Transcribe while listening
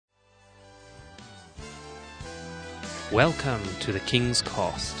Welcome to the King's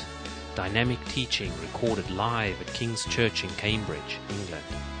Cast, dynamic teaching recorded live at King's Church in Cambridge, England.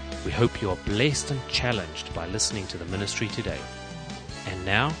 We hope you are blessed and challenged by listening to the ministry today. And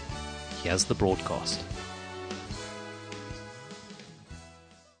now, here's the broadcast.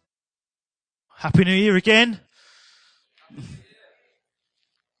 Happy New Year again.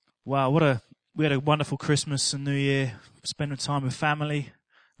 Wow, we had a wonderful Christmas and New Year, spending time with family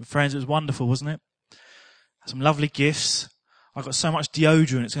and friends. It was wonderful, wasn't it? Some lovely gifts. I got so much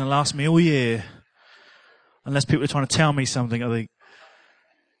deodorant, it's going to last me all year. Unless people are trying to tell me something, I think.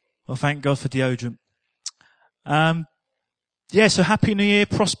 Well, thank God for deodorant. So happy New Year,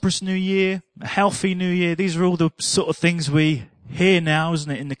 prosperous New Year, a healthy New Year. These are all the sort of things we hear now,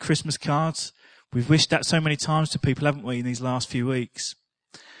 isn't it, in the Christmas cards. We've wished that so many times to people, haven't we, in these last few weeks?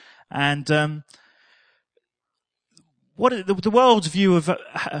 And the world's view of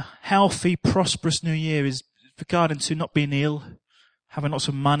a healthy, prosperous New Year is regarding to not being ill, having lots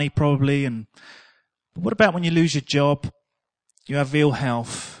of money probably. But what about when you lose your job, you have ill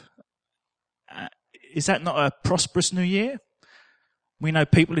health? Is that not a prosperous New Year? We know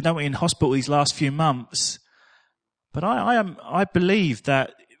people who don't be in hospital these last few months. But I believe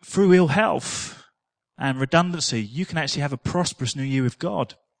that through ill health and redundancy, you can actually have a prosperous New Year with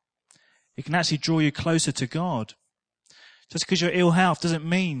God. It can actually draw you closer to God. Just because you're ill health doesn't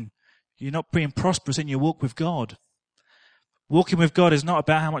mean you're not being prosperous in your walk with God. Walking with God is not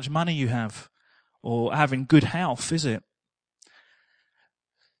about how much money you have or having good health, is it?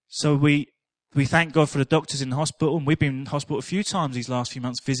 So we thank God for the doctors in the hospital, and we've been in hospital a few times these last few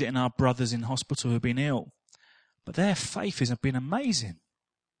months visiting our brothers in hospital who have been ill. But their faith has been amazing.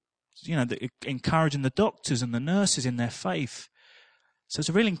 You know, encouraging the doctors and the nurses in their faith. So it's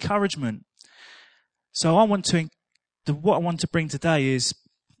a real encouragement. So what I want to bring today is,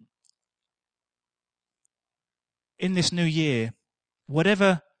 in this new year,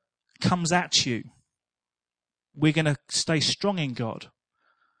 whatever comes at you, we're going to stay strong in God.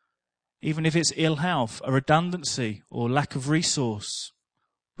 Even if it's ill health, a redundancy, or lack of resource,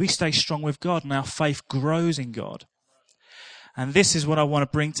 we stay strong with God and our faith grows in God. And this is what I want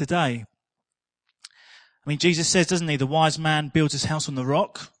to bring today. I mean, Jesus says, doesn't he, the wise man builds his house on the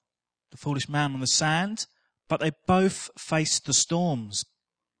rock, the foolish man on the sand, but they both face the storms.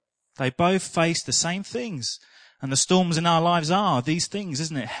 They both face the same things. And the storms in our lives are these things,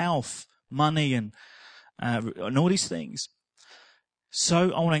 isn't it? Health, money, and all these things.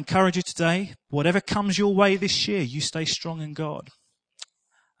 So I want to encourage you today, whatever comes your way this year, you stay strong in God.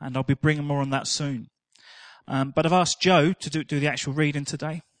 And I'll be bringing more on that soon. But I've asked Joe to do the actual reading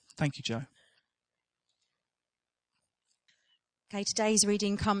today. Thank you, Joe. Okay, today's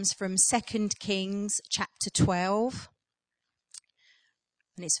reading comes from 2 Kings chapter 12.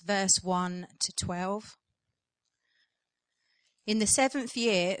 And it's verse 1 to 12. In the 7th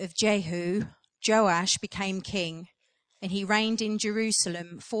year of Jehu, Joash became king, and he reigned in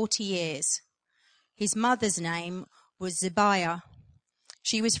Jerusalem 40 years. His mother's name was Zibiah.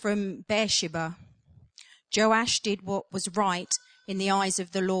 She was from Beersheba. Joash did what was right in the eyes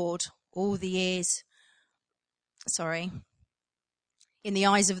of the Lord in the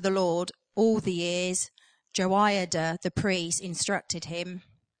eyes of the Lord all the years Joiada the priest instructed him.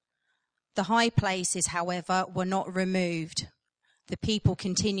 The high places, however, were not removed. The people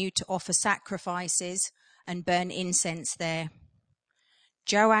continued to offer sacrifices and burn incense there.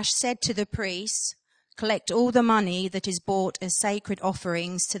 Joash said to the priests, "Collect all the money that is brought as sacred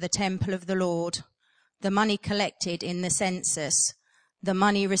offerings to the temple of the Lord, the money collected in the census, the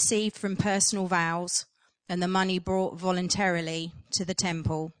money received from personal vows, and the money brought voluntarily to the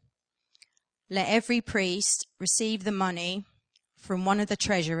temple. Let every priest receive the money from one of the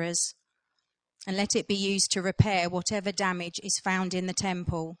treasurers, and let it be used to repair whatever damage is found in the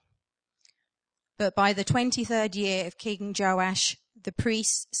temple." But by the 23rd year of King Joash, the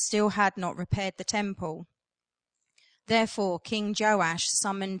priests still had not repaired the temple. Therefore King Joash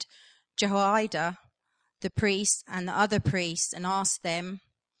summoned Jehoiada, the priest, and the other priests, and asked them,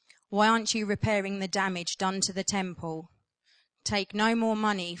 "Why aren't you repairing the damage done to the temple? Take no more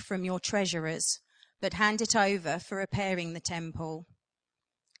money from your treasurers, but hand it over for repairing the temple."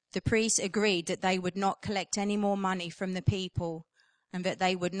 The priests agreed that they would not collect any more money from the people, and that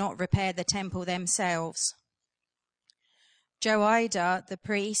they would not repair the temple themselves. Joiada, the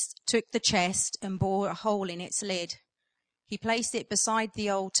priest, took the chest and bored a hole in its lid. He placed it beside the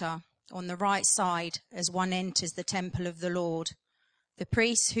altar, on the right side, as one enters the temple of the Lord. The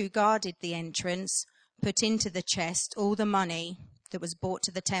priests who guarded the entrance put into the chest all the money that was brought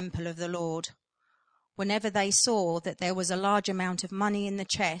to the temple of the Lord. Whenever they saw that there was a large amount of money in the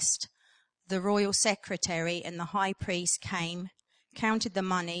chest, the royal secretary and the high priest came, counted the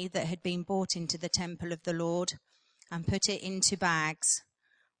money that had been brought into the temple of the Lord, and put it into bags.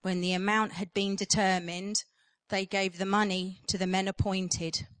 When the amount had been determined, they gave the money to the men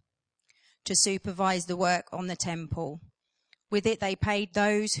appointed to supervise the work on the temple. With it they paid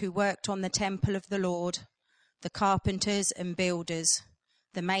those who worked on the temple of the Lord, the carpenters and builders,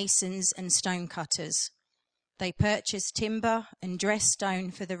 the masons and stonecutters. They purchased timber and dressed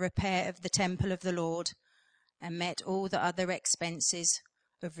stone for the repair of the temple of the Lord, and met all the other expenses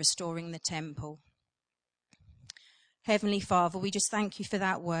of restoring the temple. Heavenly Father, we just thank you for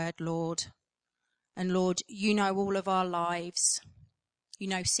that word, Lord. And Lord, you know all of our lives. You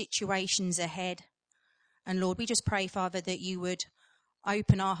know situations ahead. And Lord, we just pray, Father, that you would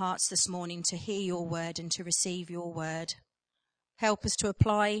open our hearts this morning to hear your word and to receive your word. Help us to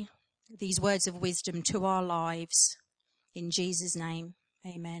apply these words of wisdom to our lives. In Jesus' name,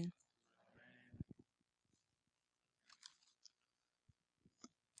 amen.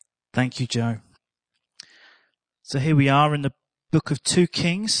 Thank you, Joe. So here we are in the book of 2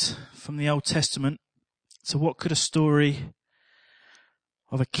 Kings from the Old Testament. So what could a story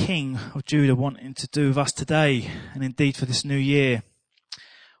of a king of Judah wanting to do with us today, and indeed for this new year?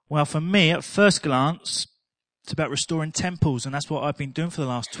 Well, for me, at first glance, it's about restoring temples, and that's what I've been doing for the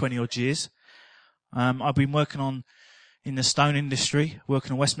last 20 odd years. I've been working in the stone industry,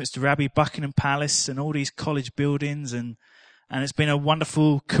 working on Westminster Abbey, Buckingham Palace, and all these college buildings, and it's been a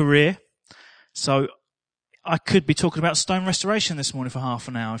wonderful career. So I could be talking about stone restoration this morning for half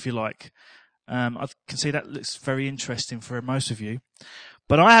an hour, if you like. I can see that looks very interesting for most of you.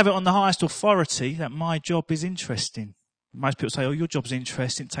 But I have it on the highest authority that my job is interesting. Most people say, oh, your job's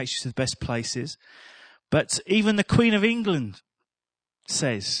interesting, it takes you to the best places. But even the Queen of England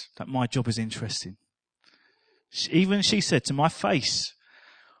says that my job is interesting. Even she said to my face,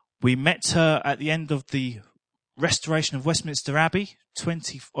 we met her at the end of the restoration of Westminster Abbey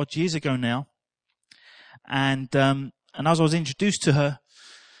 20 odd years ago now. And as I was introduced to her,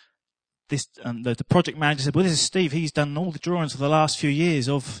 the project manager said, well, this is Steve. He's done all the drawings for the last few years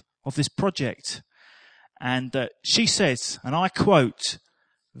of this project. And she says, and I quote,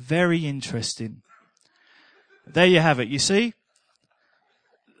 very interesting. There you have it. You see?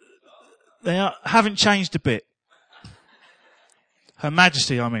 Haven't changed a bit. Her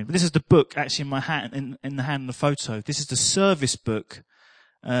Majesty, I mean. But this is the book actually in my hand, in the hand of the photo. This is the service book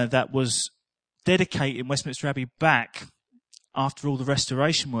that was dedicating Westminster Abbey back after all the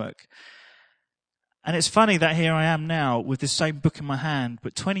restoration work. And it's funny that here I am now with this same book in my hand,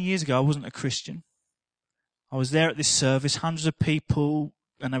 but 20 years ago I wasn't a Christian. I was there at this service, hundreds of people,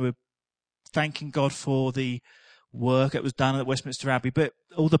 and they were thanking God for the work that was done at Westminster Abbey, but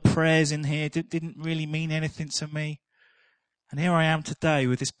all the prayers in here didn't really mean anything to me. And here I am today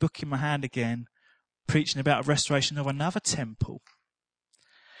with this book in my hand again, preaching about a restoration of another temple.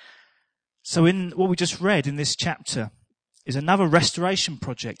 So in what we just read in this chapter is another restoration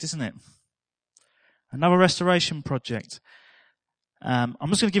project, isn't it? Another restoration project. I'm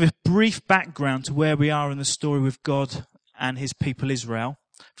just going to give a brief background to where we are in the story with God and his people Israel.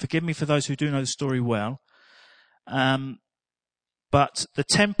 Forgive me for those who do know the story well. But the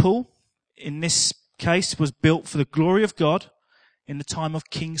temple, in this case, was built for the glory of God in the time of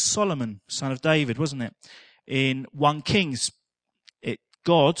King Solomon, son of David, wasn't it? In 1 Kings,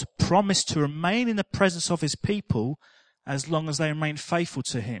 God promised to remain in the presence of his people as long as they remained faithful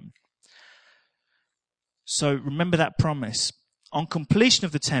to him. So remember that promise. On completion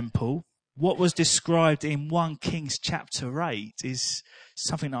of the temple, what was described in 1 Kings chapter 8 is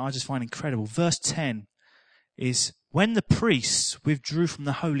something that I just find incredible. Verse 10 is, when the priests withdrew from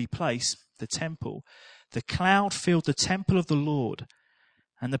the holy place, the temple, the cloud filled the temple of the Lord,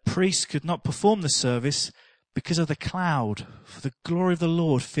 and the priests could not perform the service because of the cloud, for the glory of the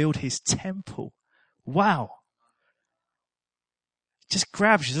Lord filled his temple. Wow. It just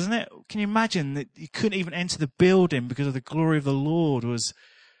grabs you, doesn't it? Can you imagine that you couldn't even enter the building because of the glory of the Lord was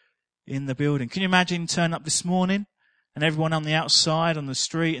in the building? Can you imagine turning up this morning and everyone on the outside, on the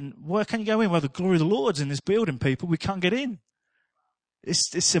street, and where can you go in? Well, the glory of the Lord's in this building, people. We can't get in.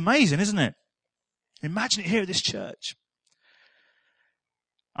 It's amazing, isn't it? Imagine it here at this church.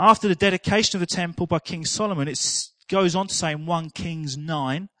 After the dedication of the temple by King Solomon, it goes on to say in 1 Kings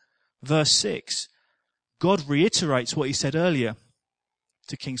 9, verse 6, God reiterates what he said earlier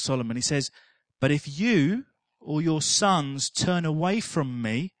to King Solomon. He says, but if you or your sons turn away from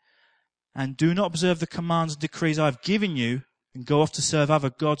me and do not observe the commands and decrees I've given you and go off to serve other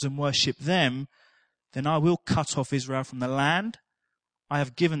gods and worship them, then I will cut off Israel from the land I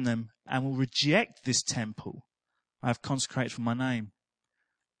have given them and will reject this temple I have consecrated for my name.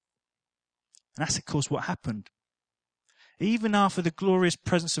 And that's, of course, what happened. Even after the glorious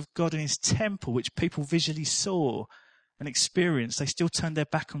presence of God in his temple, which people visually saw and experienced, they still turned their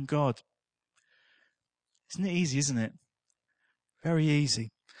back on God. Isn't it easy, isn't it? Very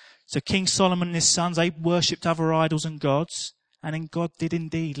easy. So King Solomon and his sons, they worshipped other idols and gods, and then God did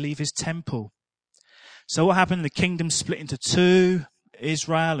indeed leave his temple. So what happened? The kingdom split into two,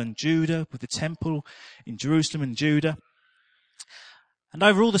 Israel and Judah, with the temple in Jerusalem and Judah. And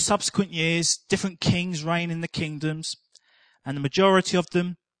over all the subsequent years, different kings reigned in the kingdoms, and the majority of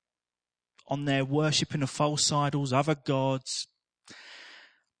them on their worshipping of false idols, other gods.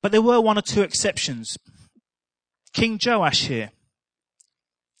 But there were one or two exceptions. King Joash here,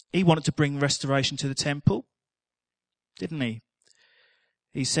 he wanted to bring restoration to the temple, didn't he?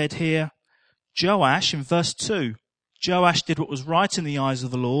 He said here, Joash, in verse 2, Joash did what was right in the eyes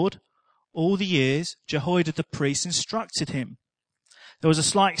of the Lord. All the years Jehoiada the priest instructed him. There was a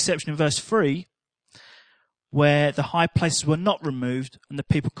slight exception in verse 3, where the high places were not removed and the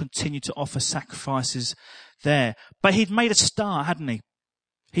people continued to offer sacrifices there. But he'd made a start, hadn't he?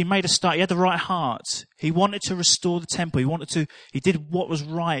 He made a start. He had the right heart. He wanted to restore the temple. He did what was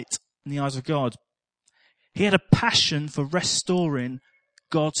right in the eyes of God. He had a passion for restoring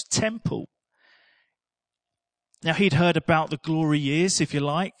God's temple. Now, he'd heard about the glory years, if you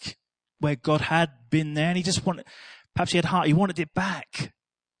like, where God had been there, and he just wanted, perhaps he had heart, he wanted it back.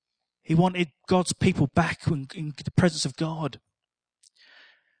 He wanted God's people back in the presence of God.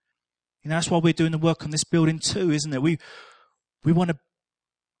 You know, that's why we're doing the work on this building too, isn't it? We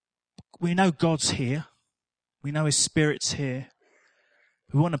know God's here. We know his Spirit's here.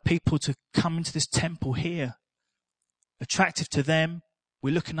 We want the people to come into this temple here. Attractive to them.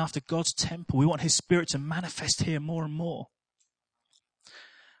 We're looking after God's temple. We want his Spirit to manifest here more and more.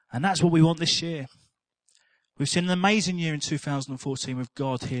 And that's what we want this year. We've seen an amazing year in 2014 with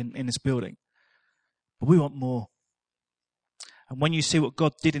God here in this building. But we want more. And when you see what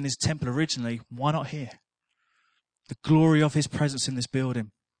God did in his temple originally, why not here? The glory of his presence in this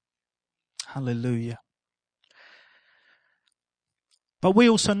building. Hallelujah. But we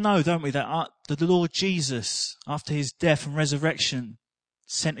also know, don't we, that the Lord Jesus, after his death and resurrection,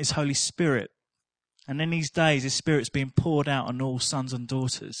 sent his Holy Spirit. And in these days, his Spirit's being poured out on all sons and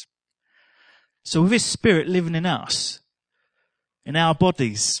daughters. So with his Spirit living in us, in our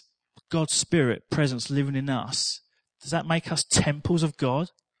bodies, God's Spirit presence living in us, does that make us temples of God?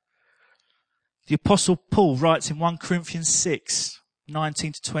 The Apostle Paul writes in 1 Corinthians 6,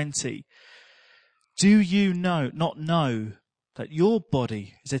 19 to 20, do you not know that your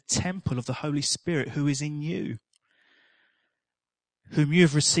body is a temple of the Holy Spirit who is in you, whom you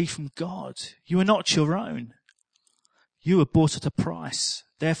have received from God? You are not your own. You were bought at a price.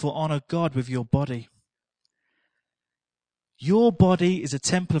 Therefore, honor God with your body. Your body is a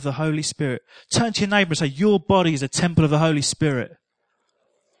temple of the Holy Spirit. Turn to your neighbour and say, your body is a temple of the Holy Spirit.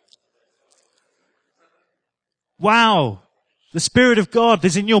 Wow. The Spirit of God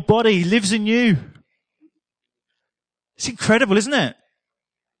is in your body. He lives in you. It's incredible, isn't it?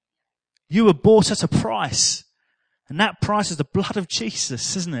 You were bought at a price. And that price is the blood of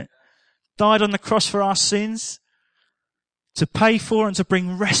Jesus, isn't it? Died on the cross for our sins to pay for and to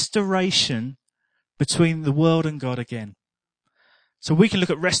bring restoration between the world and God again. So we can look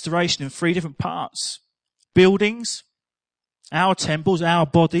at restoration in three different parts. Buildings, our temples, our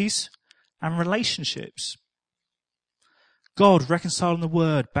bodies, and relationships. God reconciling the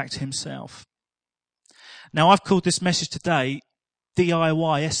word back to himself. Now, I've called this message today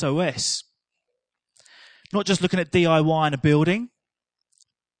DIY SOS. Not just looking at DIY in a building,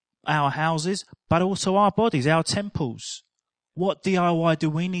 our houses, but also our bodies, our temples. What DIY do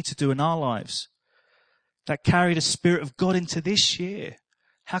we need to do in our lives that carry the Spirit of God into this year?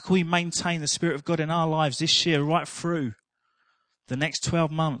 How can we maintain the Spirit of God in our lives this year right through the next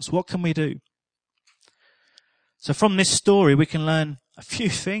 12 months? What can we do? So from this story, we can learn a few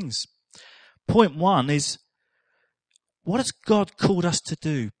things. Point one is, what has God called us to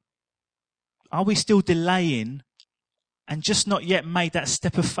do? Are we still delaying and just not yet made that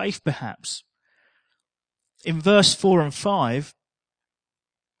step of faith perhaps? In verse 4 and 5,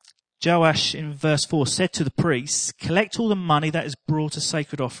 Joash in verse 4 said to the priests, collect all the money that is brought as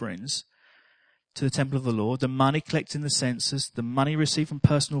sacred offerings to the temple of the Lord, the money collected in the census, the money received from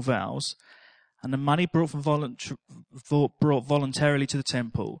personal vows, and the money brought voluntarily to the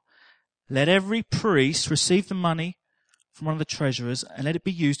temple. Let every priest receive the money from one of the treasurers and let it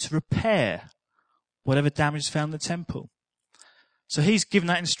be used to repair whatever damage is found in the temple. So he's given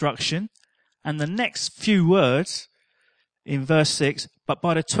that instruction, and the next few words in verse 6, but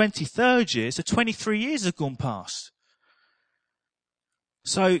by the 23rd year, so 23 years have gone past.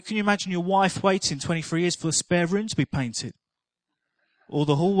 So can you imagine your wife waiting 23 years for the spare room to be painted? Or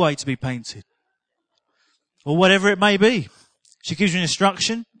the hallway to be painted? Or whatever it may be. She gives you an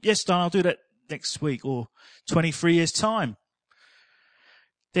instruction. Yes, Don, I'll do that next week or 23 years' time.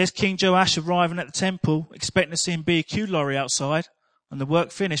 There's King Joash arriving at the temple, expecting to see him B&Q lorry outside and the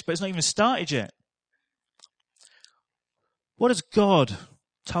work finished, but it's not even started yet. What has God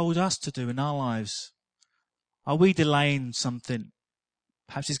told us to do in our lives? Are we delaying something?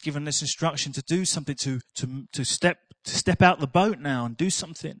 Perhaps He's given us instruction to do something, to step out the boat now and do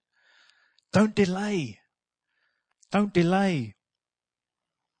something. Don't delay. Don't delay.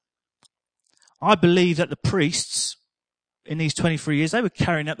 I believe that the priests in these 23 years, they were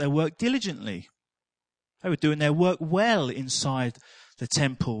carrying out their work diligently. They were doing their work well inside the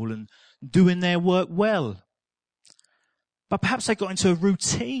temple and doing their work well. But perhaps they got into a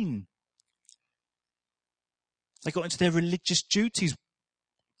routine. They got into their religious duties,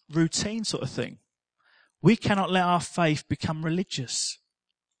 routine sort of thing. We cannot let our faith become religious.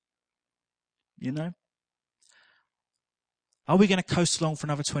 You know? Are we going to coast along for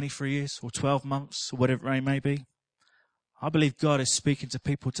another 23 years or 12 months or whatever it may be? I believe God is speaking to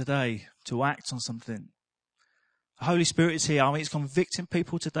people today to act on something. The Holy Spirit is here. I mean, He's convicting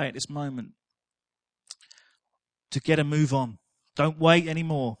people today at this moment to get a move on. Don't wait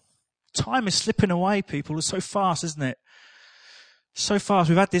anymore. Time is slipping away, people. It's so fast, isn't it? So fast.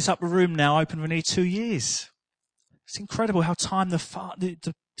 We've had this upper room now open for nearly 2 years. It's incredible how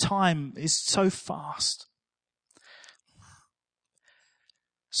the time is so fast.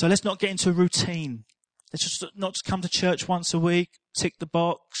 So let's not get into a routine. Let's just not just come to church once a week, tick the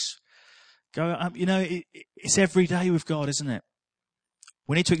box, go. It's every day with God, isn't it?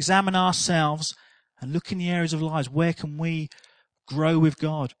 We need to examine ourselves and look in the areas of lives. Where can we grow with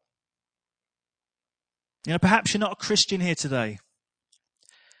God? Perhaps you're not a Christian here today,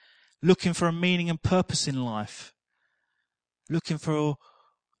 looking for a meaning and purpose in life, looking for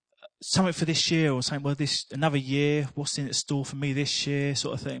something for this year, or saying, well, another year, what's in store for me this year,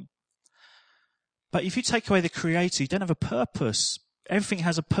 sort of thing. But if you take away the Creator, you don't have a purpose. Everything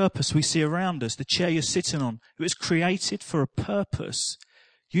has a purpose we see around us. The chair you're sitting on, it was created for a purpose.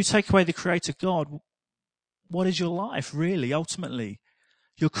 You take away the Creator God, what is your life really, ultimately?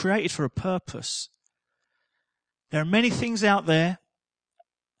 You're created for a purpose. There are many things out there,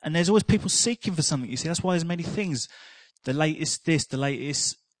 and there's always people seeking for something, you see. That's why there's many things. The latest this, the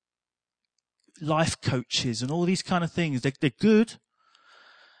latest life coaches and all these kind of things. They're good.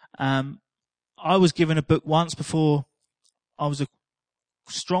 I was given a book once before I was a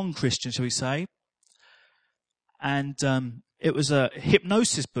strong Christian, shall we say. And it was a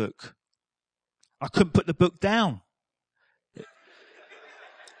hypnosis book. I couldn't put the book down.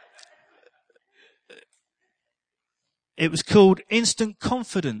 It was called Instant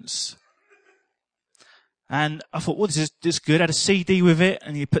Confidence. And I thought, well, this is good. I had a CD with it,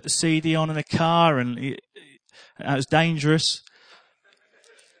 and you put the CD on in a car, and it was dangerous.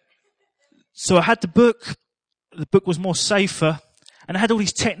 So I had the book. The book was more safer, and it had all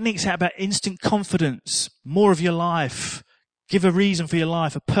these techniques out about instant confidence, more of your life, give a reason for your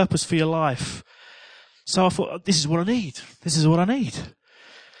life, a purpose for your life. So I thought, oh, this is what I need. This is what I need.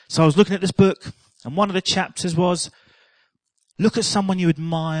 So I was looking at this book, and one of the chapters was, look at someone you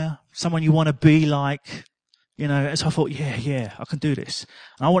admire, someone you want to be like. So I thought, yeah, I can do this.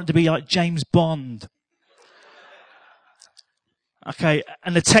 And I wanted to be like James Bond. Okay,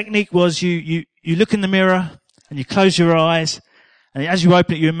 and the technique was you look in the mirror and you close your eyes, and as you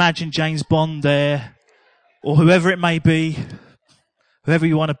open it, you imagine James Bond there, or whoever it may be, whoever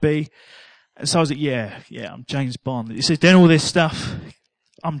you want to be. And so I was like, yeah, I'm James Bond. He says, doing all this stuff,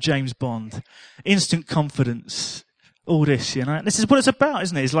 I'm James Bond. Instant confidence, all this, This is what it's about,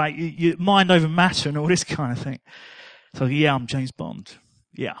 isn't it? It's like you mind over matter and all this kind of thing. So yeah, I'm James Bond.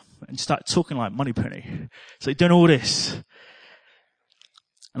 Yeah. And start talking like Moneypenny. So doing all this.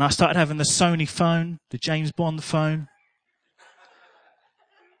 And I started having the Sony phone, the James Bond phone.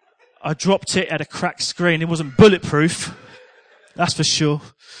 I dropped it at a cracked screen. It wasn't bulletproof. That's for sure.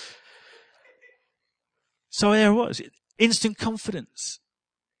 So there it was. Instant confidence.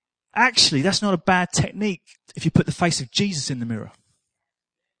 Actually, that's not a bad technique if you put the face of Jesus in the mirror.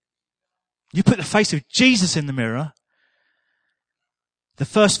 You put the face of Jesus in the mirror, the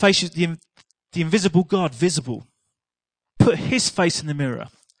first face is the invisible God visible. Put His face in the mirror.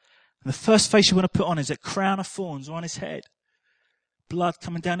 And the first face you want to put on is that crown of thorns on His head. Blood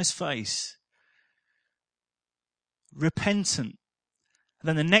coming down His face. Repentant. And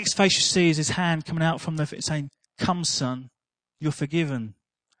then the next face you see is His hand coming out from saying, come son, you're forgiven.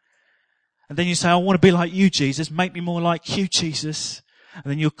 And then you say, I want to be like you, Jesus. Make me more like you, Jesus. And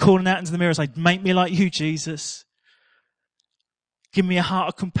then you're calling out into the mirror saying, make me like you, Jesus. Give me a heart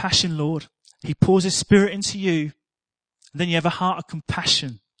of compassion, Lord. He pours his Spirit into you. And then you have a heart of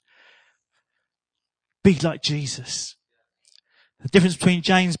compassion. Be like Jesus. The difference between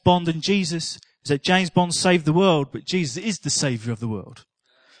James Bond and Jesus is that James Bond saved the world, but Jesus is the Saviour of the world.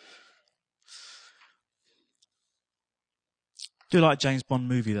 I do like James Bond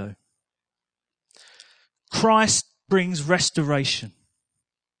movie though. Christ brings restoration.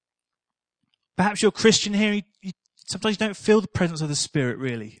 Perhaps you're a Christian here, sometimes you don't feel the presence of the Spirit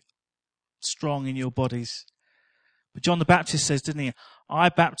really strong in your bodies. But John the Baptist says, didn't he, I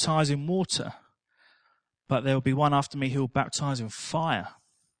baptize in water, but there will be one after me who will baptize in fire.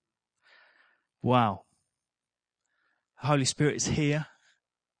 Wow. The Holy Spirit is here.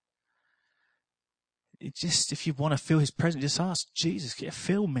 If you want to feel his presence, just ask Jesus,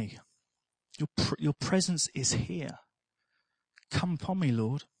 fill me. Your presence is here. Come upon me,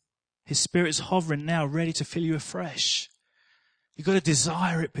 Lord. His Spirit's hovering now, ready to fill you afresh. You've got to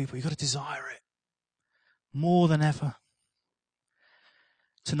desire it, people. You've got to desire it. More than ever.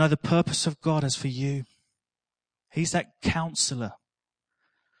 To know the purpose of God as for you. He's that counselor.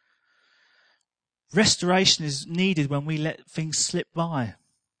 Restoration is needed when we let things slip by.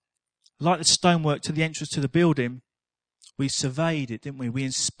 Like the stonework to the entrance to the building, we surveyed it, didn't we? We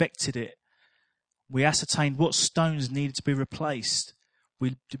inspected it. We ascertained what stones needed to be replaced.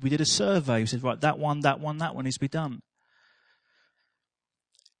 We did a survey. We said, right, that one needs to be done.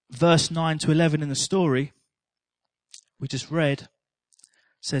 Verse 9 to 11 in the story we just read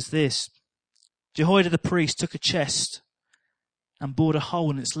says this. Jehoiada the priest took a chest and bored a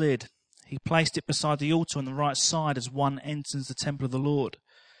hole in its lid. He placed it beside the altar on the right side as one enters the temple of the Lord.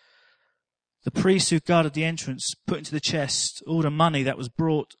 The priests who guarded the entrance put into the chest all the money that was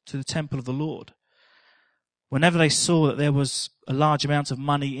brought to the temple of the Lord. Whenever they saw that there was a large amount of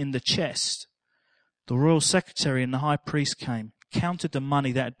money in the chest, the royal secretary and the high priest came, counted the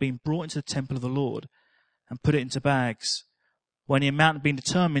money that had been brought into the temple of the Lord, and put it into bags. When the amount had been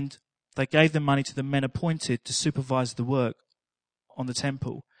determined, they gave the money to the men appointed to supervise the work on the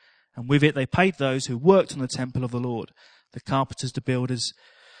temple. And with it they paid those who worked on the temple of the Lord, the carpenters, the builders,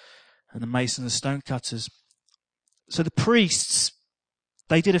 and the masons, the stone cutters. So the priests,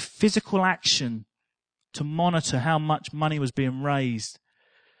 they did a physical action to monitor how much money was being raised.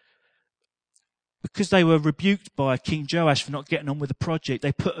 Because they were rebuked by King Joash for not getting on with the project,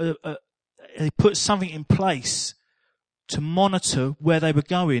 they put something in place to monitor where they were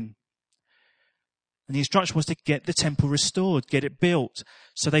going. And the instruction was to get the temple restored, get it built.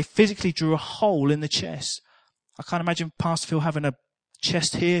 So they physically drew a hole in the chest. I can't imagine Pastor Phil having a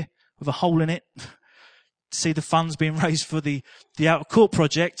chest here with a hole in it to see the funds being raised for the outer court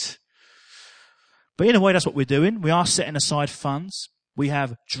project. But in a way, that's what we're doing. We are setting aside funds. We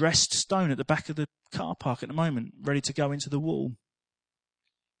have dressed stone at the back of the car park at the moment, ready to go into the wall.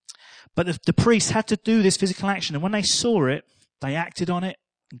 But the priests had to do this physical action. And when they saw it, they acted on it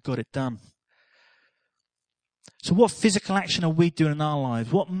and got it done. So what physical action are we doing in our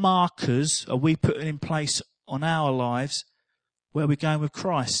lives? What markers are we putting in place on our lives where we're going with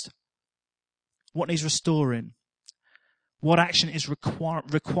Christ? What needs restoring? What action is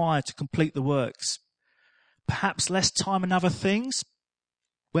required to complete the works? Perhaps less time in other things?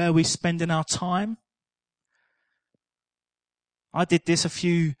 Where are we spending our time? I did this a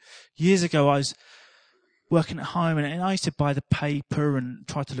few years ago. I was working at home and I used to buy the paper and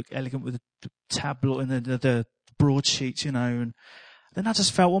try to look elegant with the tablet and the broadsheets, you know. And then I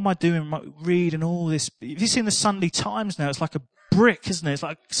just felt, what am I doing? Reading all this. Have you seen the Sunday Times now? It's like a brick, isn't it? It's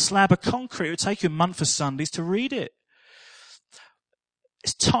like a slab of concrete. It would take you a month for Sundays to read it.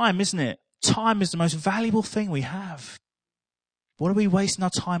 It's time, isn't it? Time is the most valuable thing we have. What are we wasting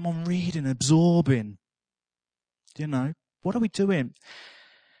our time on reading, absorbing? You know, what are we doing?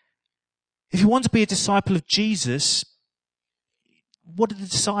 If you want to be a disciple of Jesus, what did the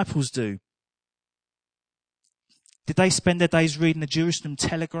disciples do? Did they spend their days reading the Jerusalem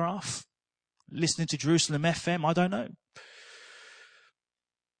Telegraph? Listening to Jerusalem FM? I don't know.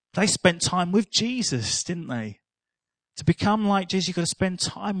 They spent time with Jesus, didn't they? To become like Jesus, you've got to spend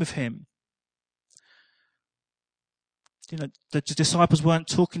time with him. You know, the disciples weren't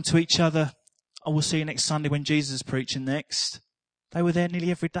talking to each other. Oh, we'll see you next Sunday when Jesus is preaching next. They were there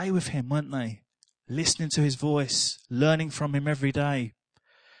nearly every day with him, weren't they? Listening to his voice, learning from him every day.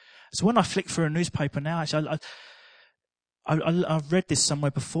 So when I flick through a newspaper now, actually, I've read this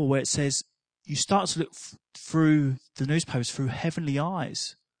somewhere before where it says you start to look through the newspapers through heavenly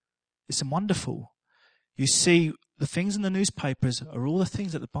eyes. It's wonderful. You see the things in the newspapers are all the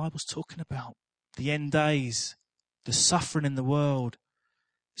things that the Bible's talking about. The end days, the suffering in the world,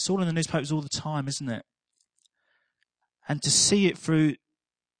 It's all in the newspapers all the time, isn't it? And to see it through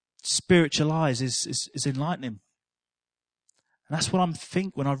spiritual eyes is enlightening. And that's what I'm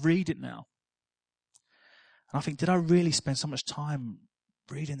think when I read it now. And I think, did I really spend so much time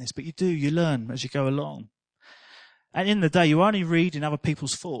reading this? But you do, you learn as you go along. At the end of the day, you're only reading other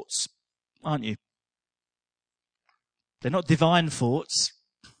people's thoughts, aren't you? They're not divine thoughts.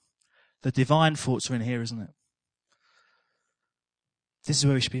 The divine thoughts are in here, isn't it? This is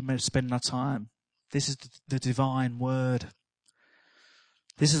where we should be spending our time. This is the divine word.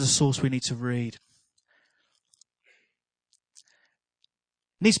 This is the source we need to read.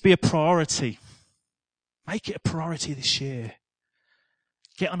 It needs to be a priority. Make it a priority this year.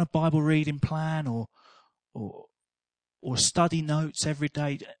 Get on a Bible reading plan or study notes every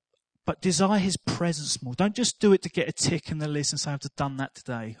day. But desire his presence more. Don't just do it to get a tick in the list and say, I've just done that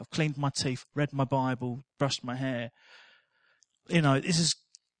today. I've cleaned my teeth, read my Bible, brushed my hair. You know, this is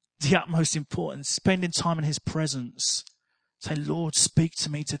the utmost importance. Spending time in his presence. Say, Lord, speak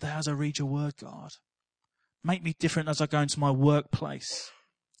to me today as I read your word, God. Make me different as I go into my workplace.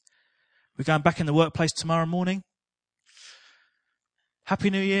 We're going back in the workplace tomorrow morning.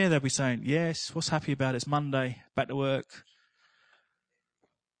 Happy New Year, they'll be saying. Yes, what's happy about it? It's Monday, back to work.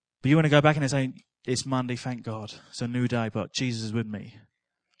 But you want to go back and say, it's Monday, thank God. It's a new day, but Jesus is with me.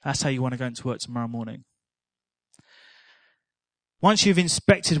 That's how you want to go into work tomorrow morning. Once you've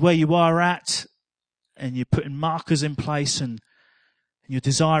inspected where you are at, and you're putting markers in place and you're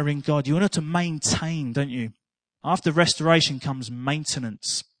desiring God, you want to maintain, don't you? After restoration comes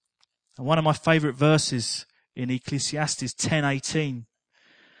maintenance. And one of my favourite verses in Ecclesiastes 10:18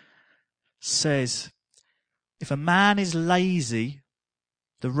 says, if a man is lazy,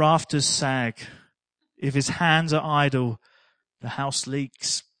 the rafters sag. If his hands are idle, the house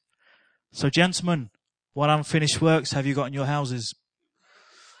leaks. So gentlemen, what unfinished works have you got in your houses?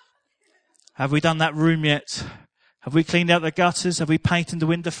 Have we done that room yet? Have we cleaned out the gutters? Have we painted the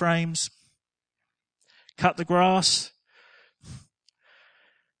window frames? Cut the grass?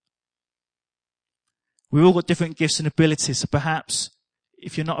 We've all got different gifts and abilities. So perhaps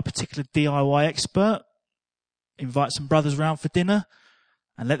if you're not a particular DIY expert, invite some brothers round for dinner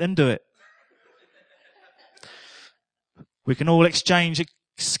and let them do it. We can all exchange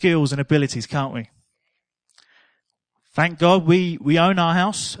skills and abilities, can't we? Thank God we own our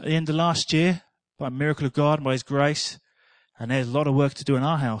house at the end of last year by a miracle of God and by his grace. And there's a lot of work to do in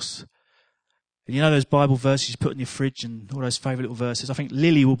our house. And you know those Bible verses you put in your fridge and all those favourite little verses? I think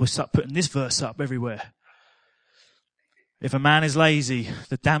Lily will start putting this verse up everywhere. If a man is lazy,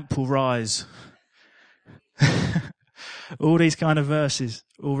 the damp will rise. All these kind of verses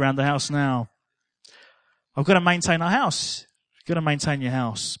all around the house now. I've got to maintain our house. You've got to maintain your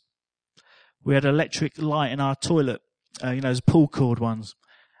house. We had electric light in our toilet. Those pull cord ones.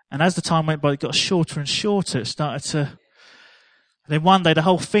 And as the time went by, it got shorter and shorter. It started to... And then one day the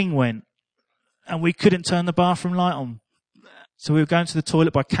whole thing went. And we couldn't turn the bathroom light on. So we were going to the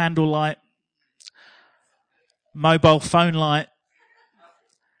toilet by candlelight, mobile phone light.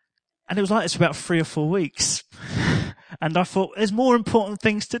 And it was like this for about 3 or 4 weeks. And I thought, there's more important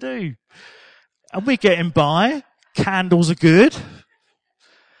things to do. And we're getting by. Candles are good.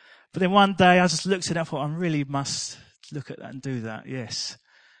 But then one day I just looked at it and I thought, I really must look at that and do that, yes.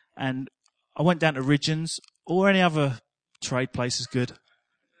 And I went down to Ridgeons or any other trade place is good.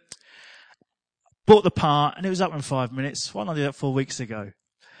 Bought the part and it was up in 5 minutes. Why not do that 4 weeks ago?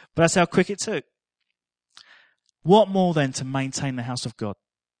 But that's how quick it took. What more then to maintain the house of God?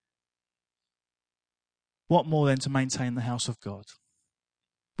 What more then to maintain the house of God?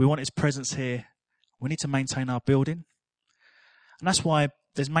 We want his presence here. We need to maintain our building. And that's why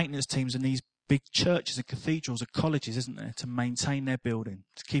there's maintenance teams in these big churches and cathedrals and colleges, isn't there, to maintain their building,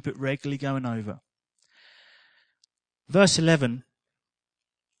 to keep it regularly going over. Verse 11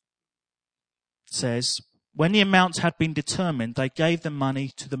 says, when the amount had been determined, they gave the money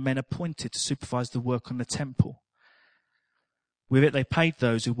to the men appointed to supervise the work on the temple. With it they paid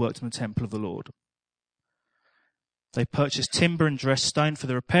those who worked in the temple of the Lord. They purchased timber and dressed stone for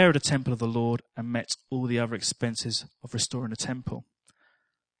the repair of the temple of the Lord and met all the other expenses of restoring the temple.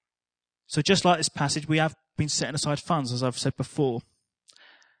 So just like this passage, we have been setting aside funds, as I've said before.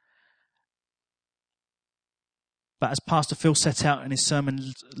 But as Pastor Phil set out in his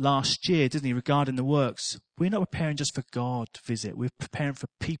sermon last year, didn't he, regarding the works, we're not preparing just for God to visit. We're preparing for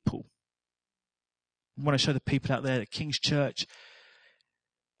people. We want to show the people out there that King's Church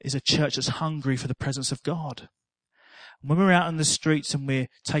is a church that's hungry for the presence of God. When we're out in the streets and we're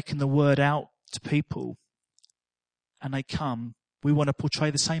taking the word out to people and they come, we want to portray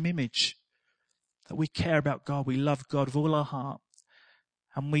the same image. That we care about God, we love God with all our heart.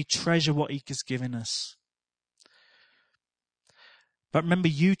 and we treasure what he has given us. But remember,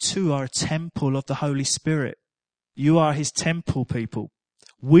 you too are a temple of the Holy Spirit. You are his temple, people.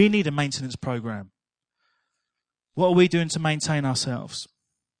 We need a maintenance program. What are we doing to maintain ourselves?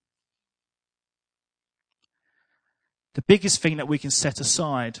 The biggest thing that we can set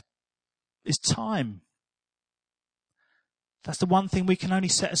aside is time. That's the one thing we can only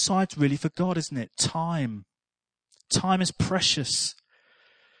set aside really for God, isn't it? Time. Time is precious.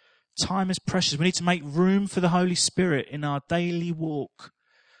 Time is precious. We need to make room for the Holy Spirit in our daily walk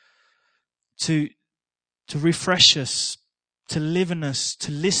to refresh us, to live in us,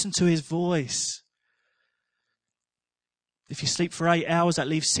 to listen to his voice. If you sleep for 8 hours, that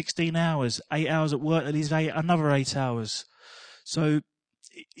leaves 16 hours. 8 hours at work, that leaves another 8 hours. So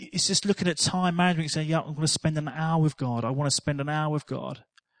it's just looking at time management and saying, yeah, I'm going to spend an hour with God. I want to spend an hour with God.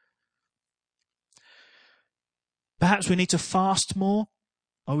 Perhaps we need to fast more.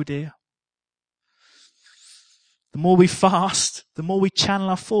 Oh dear. The more we fast, the more we channel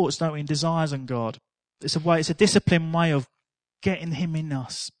our thoughts, don't we, in desires on God. It's a disciplined way of getting him in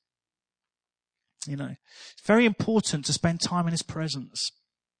us. You know, it's very important to spend time in his presence.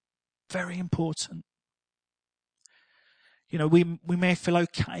 Very important. You know, we may feel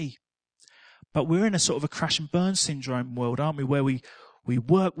okay, but we're in a sort of a crash and burn syndrome world, aren't we? Where we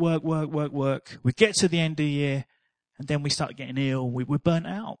work. We get to the end of the year and then we start getting ill. We're burnt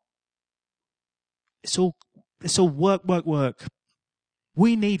out. It's all work.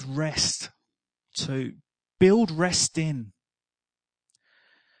 We need rest too. Build rest in.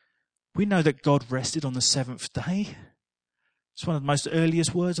 We know that God rested on the seventh day. It's one of the most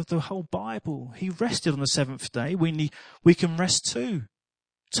earliest words of the whole Bible. He rested on the seventh day. We can rest too.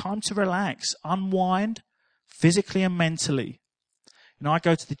 Time to relax, unwind, physically and mentally. You know, I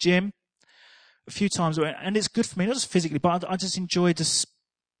go to the gym a few times, and it's good for me, not just physically, but I just enjoy just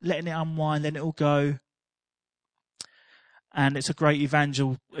letting it unwind, letting it all go. And it's a great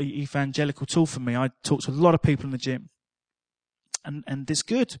evangelical tool for me. I talk to a lot of people in the gym. And it's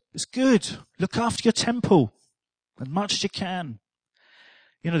good. It's good. Look after your temple as much as you can.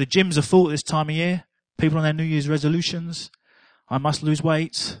 You know, the gyms are full at this time of year. People on their New Year's resolutions. I must lose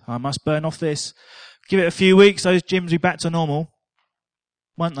weight. I must burn off this. Give it a few weeks, those gyms will be back to normal.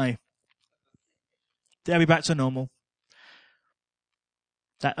 Won't they? They'll be back to normal.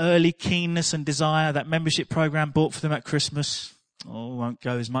 That early keenness and desire, that membership program bought for them at Christmas. Oh, won't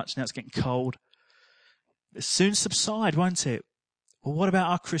go as much now, it's getting cold. It'll soon subside, won't it? Well, what about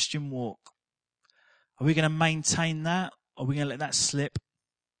our Christian walk? Are we going to maintain that? Or are we going to let that slip?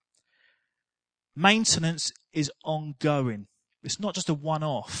 Maintenance is ongoing. It's not just a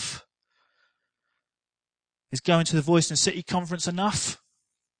one-off. Is going to the Voice and City Conference enough?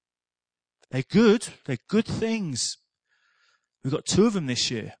 They're good. They're good things. We've got 2 of them this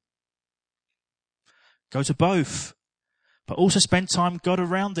year. Go to both. But also spend time with God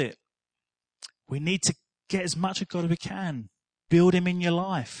around it. We need to get as much of God as we can. Build him in your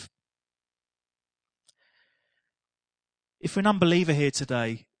life. If you're an unbeliever here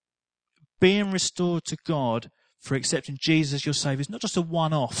today, being restored to God for accepting Jesus as your Saviour is not just a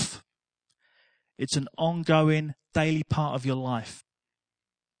one-off. It's an ongoing, daily part of your life.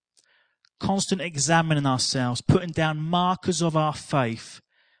 Constant examining ourselves, putting down markers of our faith,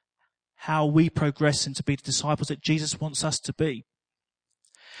 how we progress into be the disciples that Jesus wants us to be.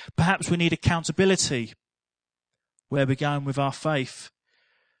 Perhaps we need accountability. Where we're going with our faith.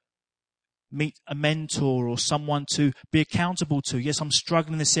 Meet a mentor or someone to be accountable to. Yes, I'm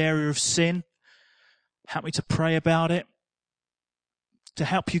struggling in this area of sin. Help me to pray about it. To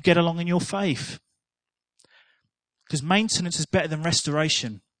help you get along in your faith. Because maintenance is better than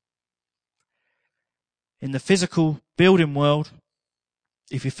restoration. In the physical building world,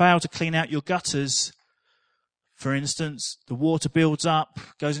 if you fail to clean out your gutters, for instance, the water builds up,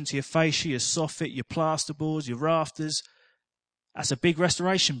 goes into your fascia, your soffit, your plasterboards, your rafters. That's a big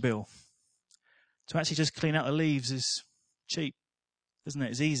restoration bill. To actually just clean out the leaves is cheap, isn't it?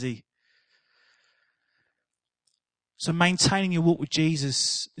 It's easy. So maintaining your walk with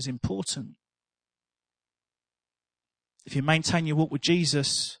Jesus is important. If you maintain your walk with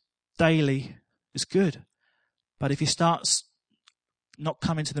Jesus daily, it's good. But if you start not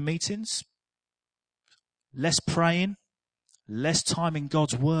coming to the meetings, less praying, less time in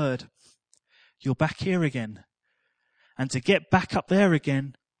God's word, you're back here again. And to get back up there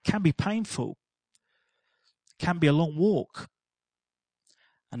again can be painful. It can be a long walk.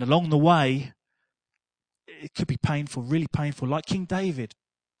 And along the way, it could be painful, really painful. Like King David.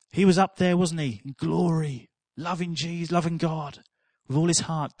 He was up there, wasn't he? In glory, loving Jesus, loving God with all his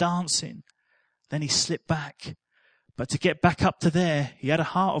heart, dancing. Then he slipped back. But to get back up to there, he had a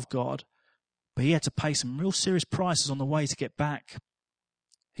heart of God, but he had to pay some real serious prices on the way to get back.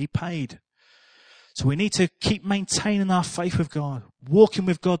 He paid. So we need to keep maintaining our faith with God, walking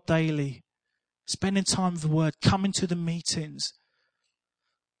with God daily, spending time with the Word, coming to the meetings,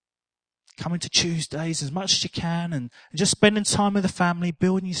 coming to Tuesdays as much as you can, and just spending time with the family,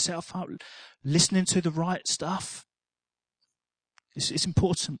 building yourself up, listening to the right stuff. It's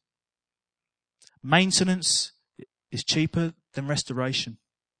important. Maintenance is cheaper than restoration.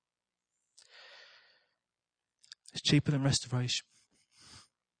 It's cheaper than restoration.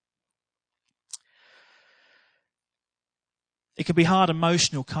 It can be hard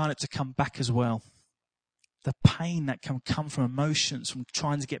emotional, can't it, to come back as well. The pain that can come from emotions, from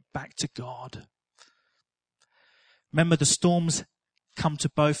trying to get back to God. Remember, the storms come to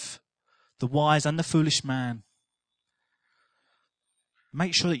both the wise and the foolish man.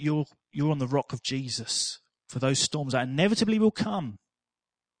 Make sure that you're on the rock of Jesus for those storms that inevitably will come.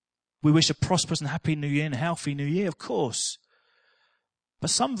 We wish a prosperous and happy new year and a healthy new year, of course. But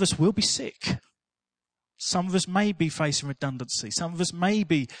some of us will be sick. Some of us may be facing redundancy. Some of us may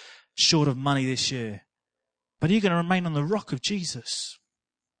be short of money this year. But are you going to remain on the rock of Jesus?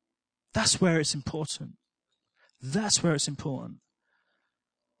 That's where it's important. That's where it's important.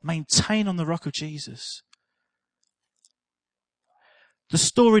 Maintain on the rock of Jesus. The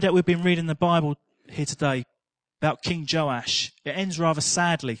story that we've been reading in the Bible here today about King Joash, it ends rather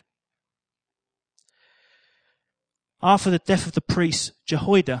sadly. After the death of the priest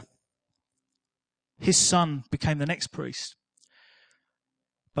Jehoiada, his son became the next priest.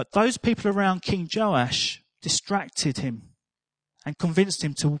 But those people around King Joash distracted him and convinced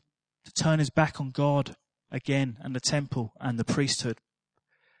him to turn his back on God again and the temple and the priesthood.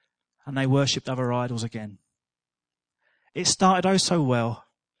 And they worshipped other idols again. It started oh so well.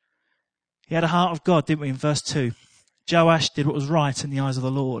 He had a heart of God, didn't we, in verse 2? Joash did what was right in the eyes of the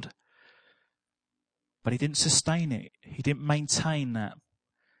Lord. But he didn't sustain it. He didn't maintain that.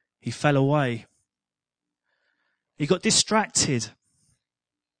 He fell away. He got distracted.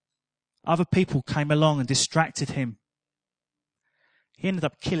 Other people came along and distracted him. He ended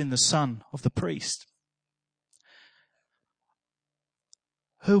up killing the son of the priest.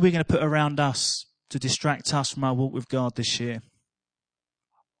 Who are we going to put around us to distract us from our walk with God this year?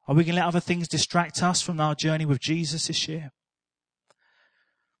 Are we going to let other things distract us from our journey with Jesus this year?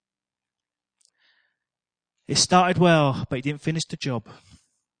 It started well, but it didn't finish the job.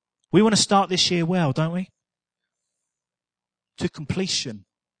 We want to start this year well, don't we? To completion.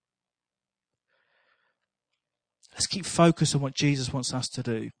 Let's keep focused on what Jesus wants us to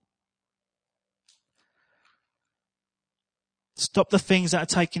do. Stop the things that are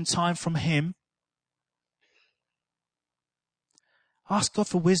taking time from Him. Ask God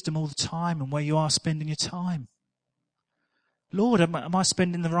for wisdom all the time and where you are spending your time. Lord, am I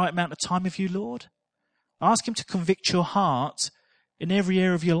spending the right amount of time with you, Lord? Ask Him to convict your heart in every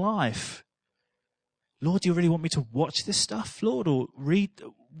area of your life. Lord, do you really want me to watch this stuff, Lord, or read?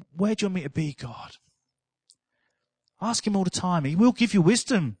 Where do you want me to be, God? Ask Him all the time. He will give you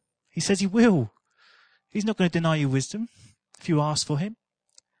wisdom. He says He will. He's not going to deny you wisdom if you ask for Him.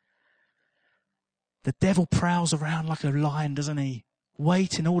 The devil prowls around like a lion, doesn't he?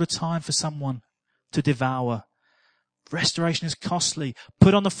 Waiting all the time for someone to devour. Restoration is costly.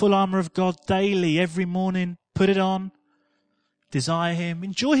 Put on the full armour of God daily, every morning. Put it on. Desire Him.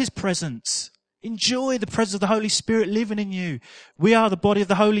 Enjoy His presence. Enjoy the presence of the Holy Spirit living in you. We are the body of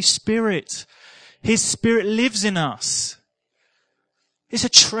the Holy Spirit. His Spirit lives in us. It's a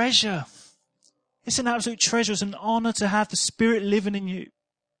treasure. It's an absolute treasure. It's an honour to have the Spirit living in you.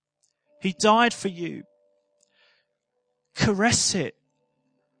 He died for you. Caress it.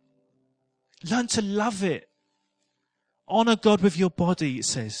 Learn to love it. Honour God with your body, it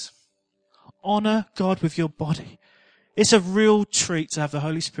says. Honour God with your body. It's a real treat to have the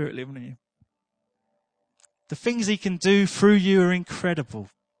Holy Spirit living in you. The things He can do through you are incredible.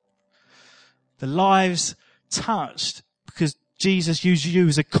 The lives touched because Jesus used you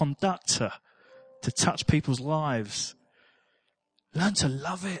as a conductor to touch people's lives. Learn to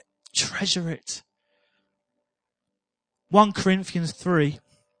love it. Treasure it. 1 Corinthians 3,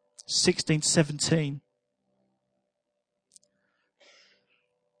 16 to 17.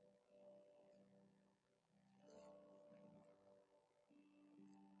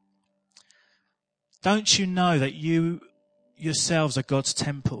 Don't you know that you yourselves are God's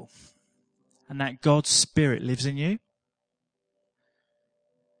temple and that God's Spirit lives in you?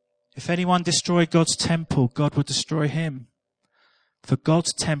 If anyone destroy God's temple, God will destroy him. For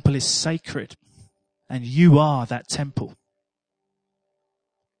God's temple is sacred and you are that temple.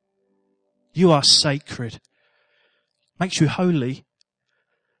 You are sacred. makes you holy.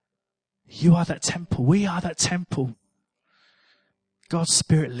 You are that temple. We are that temple. God's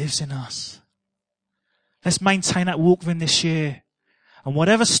Spirit lives in us. Let's maintain that walk with Him this year. And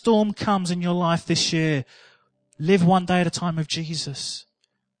whatever storm comes in your life this year, live one day at a time with Jesus.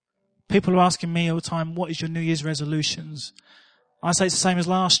 People are asking me all the time, what is your New Year's resolutions? I say it's the same as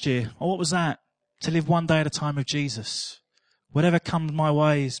last year. Oh, what was that? To live one day at a time with Jesus. Whatever comes my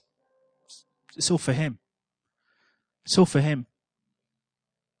way, it's all for Him. It's all for Him.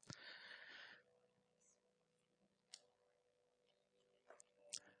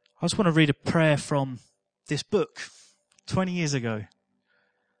 I just want to read a prayer from this book 20 years ago,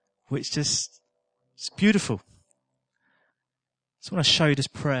 which it's beautiful. I just want to show you this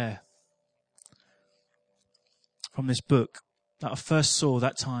prayer from this book that I first saw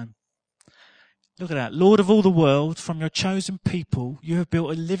that time. Look at that. Lord of all the world, from your chosen people, you have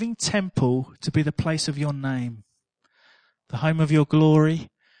built a living temple to be the place of your name, the home of your glory.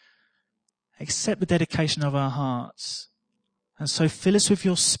 Accept the dedication of our hearts. And so fill us with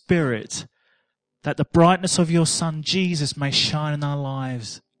your Spirit, that the brightness of your Son Jesus may shine in our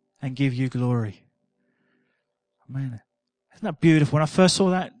lives and give you glory. Amen. Isn't that beautiful? When I first saw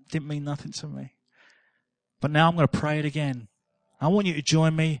that, it didn't mean nothing to me. But now I'm going to pray it again. I want you to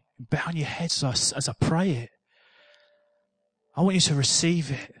join me and bow your heads as I pray it. I want you to receive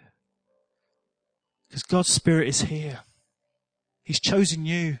it. Because God's Spirit is here. He's chosen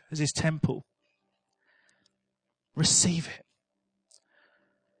you as His temple. Receive it.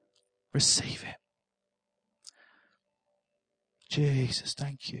 Receive it. Jesus,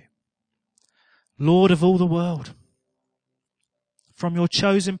 thank you. Lord of all the world, from your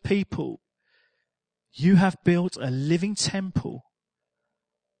chosen people, you have built a living temple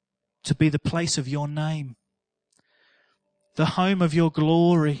to be the place of your name, the home of your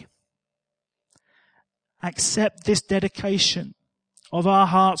glory. Accept this dedication of our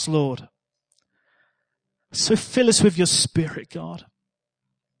hearts, Lord. So fill us with your Spirit, God,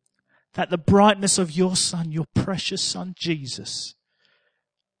 that the brightness of your Son, your precious Son, Jesus,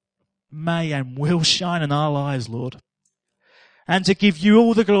 may and will shine in our lives, Lord. And to give you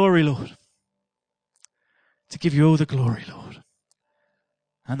all the glory, Lord. To give you all the glory, Lord.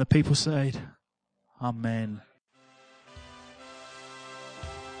 And the people said, Amen.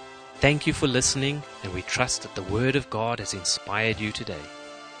 Thank you for listening, and we trust that the Word of God has inspired you today.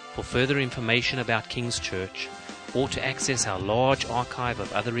 For further information about King's Church, or to access our large archive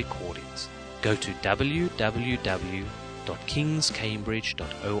of other recordings, go to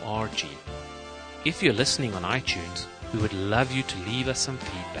www.kingscambridge.org. If you're listening on iTunes, we would love you to leave us some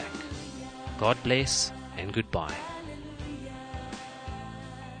feedback. God bless and goodbye.